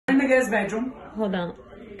the guest bedroom. Hold on.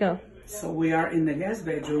 Go. So we are in the guest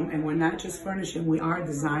bedroom, and we're not just furnishing, we are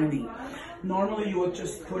designing. Normally you would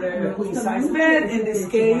just put a queen size bed. In this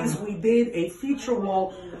case, we did a feature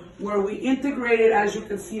wall where we integrated, as you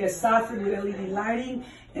can see, a soffit with LED lighting.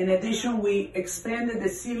 In addition, we expanded the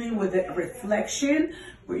ceiling with a reflection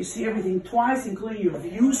where you see everything twice, including your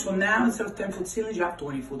view. So now instead of 10-foot ceilings, you have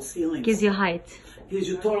 20-foot ceilings. Gives you height. Gives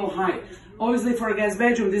you total height. Obviously for a guest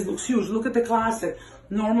bedroom, this looks huge. Look at the closet.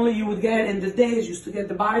 Normally you would get, in the days, used to get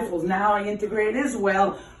the bifolds. Now I integrate as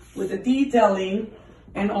well with the detailing.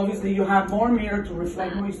 And obviously you have more mirror to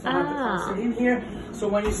reflect more. You still have the closet in here. So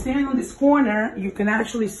when you stand on this corner, you can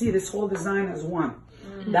actually see this whole design as one.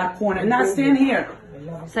 That corner. Not stand here.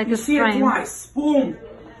 It's like you see frame. It twice. Boom.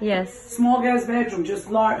 Yes. Small guest bedroom, just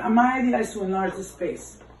large. My idea is to enlarge the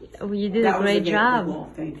space. Oh, you did a great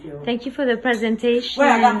job. Thank you. Thank you for the presentation. Wait,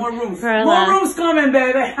 I got more rooms. Perla. More rooms coming,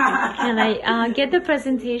 baby. Can I get the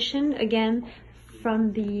presentation again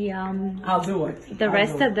from the I'll do it. The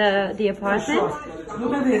rest of the apartment? Sure.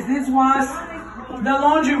 Look at this. This was the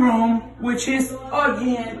laundry room, which is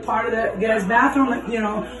again part of the guest bathroom. You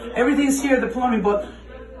know, everything's here, the plumbing, but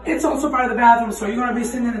it's also part of the bathroom. So you're gonna be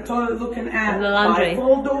sitting in the toilet looking at the laundry.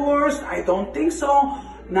 bifold doors. I don't think so.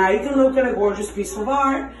 Now you can look at a gorgeous piece of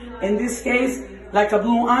art. In this case, like a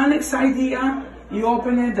blue onyx idea. You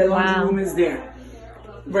open it, the laundry room is there.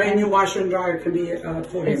 Brand new washer and dryer can be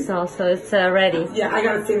put in. It's ready. Yeah, I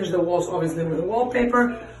gotta finish the walls obviously with the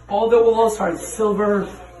wallpaper. All the walls are silver,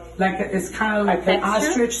 like it's kind of like an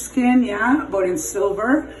ostrich skin, yeah, but in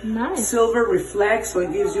silver. Nice. Silver reflects, so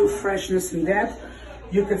it gives you freshness and depth.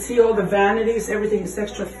 You can see all the vanities, everything is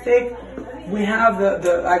extra thick. We have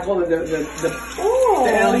the I call it the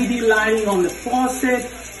LED lighting on the faucet,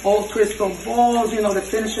 all crystal balls. You know, the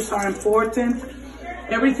finishes are important.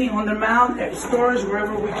 Everything on the mount, storage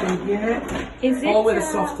wherever we can get it. Is it all with a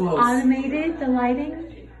soft close. Automated, the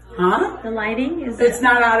lighting? Huh? The lighting is. It's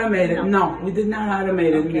not automated. No, we did not automate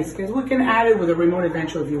it in this case. We can add it with a remote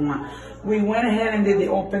adventure if you want. We went ahead and did the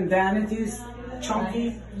open vanities,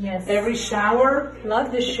 chunky. Yes. Every shower.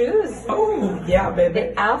 Love the shoes. Oh yeah, baby.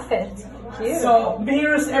 The outfit. Cute. So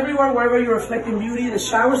mirrors everywhere, wherever you're reflecting beauty. The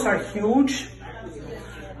showers are huge.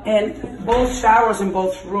 And both showers in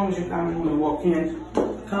both rooms, you kind of want to walk in,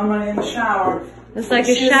 come right in the shower. It's like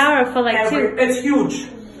a shower for like two. It's huge.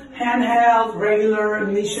 Handheld, regular,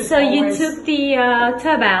 niche. So you took the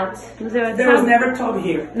tub out. Was there a tub? There was never a tub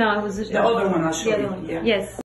here. No, it was the other one I'll show you. Yes.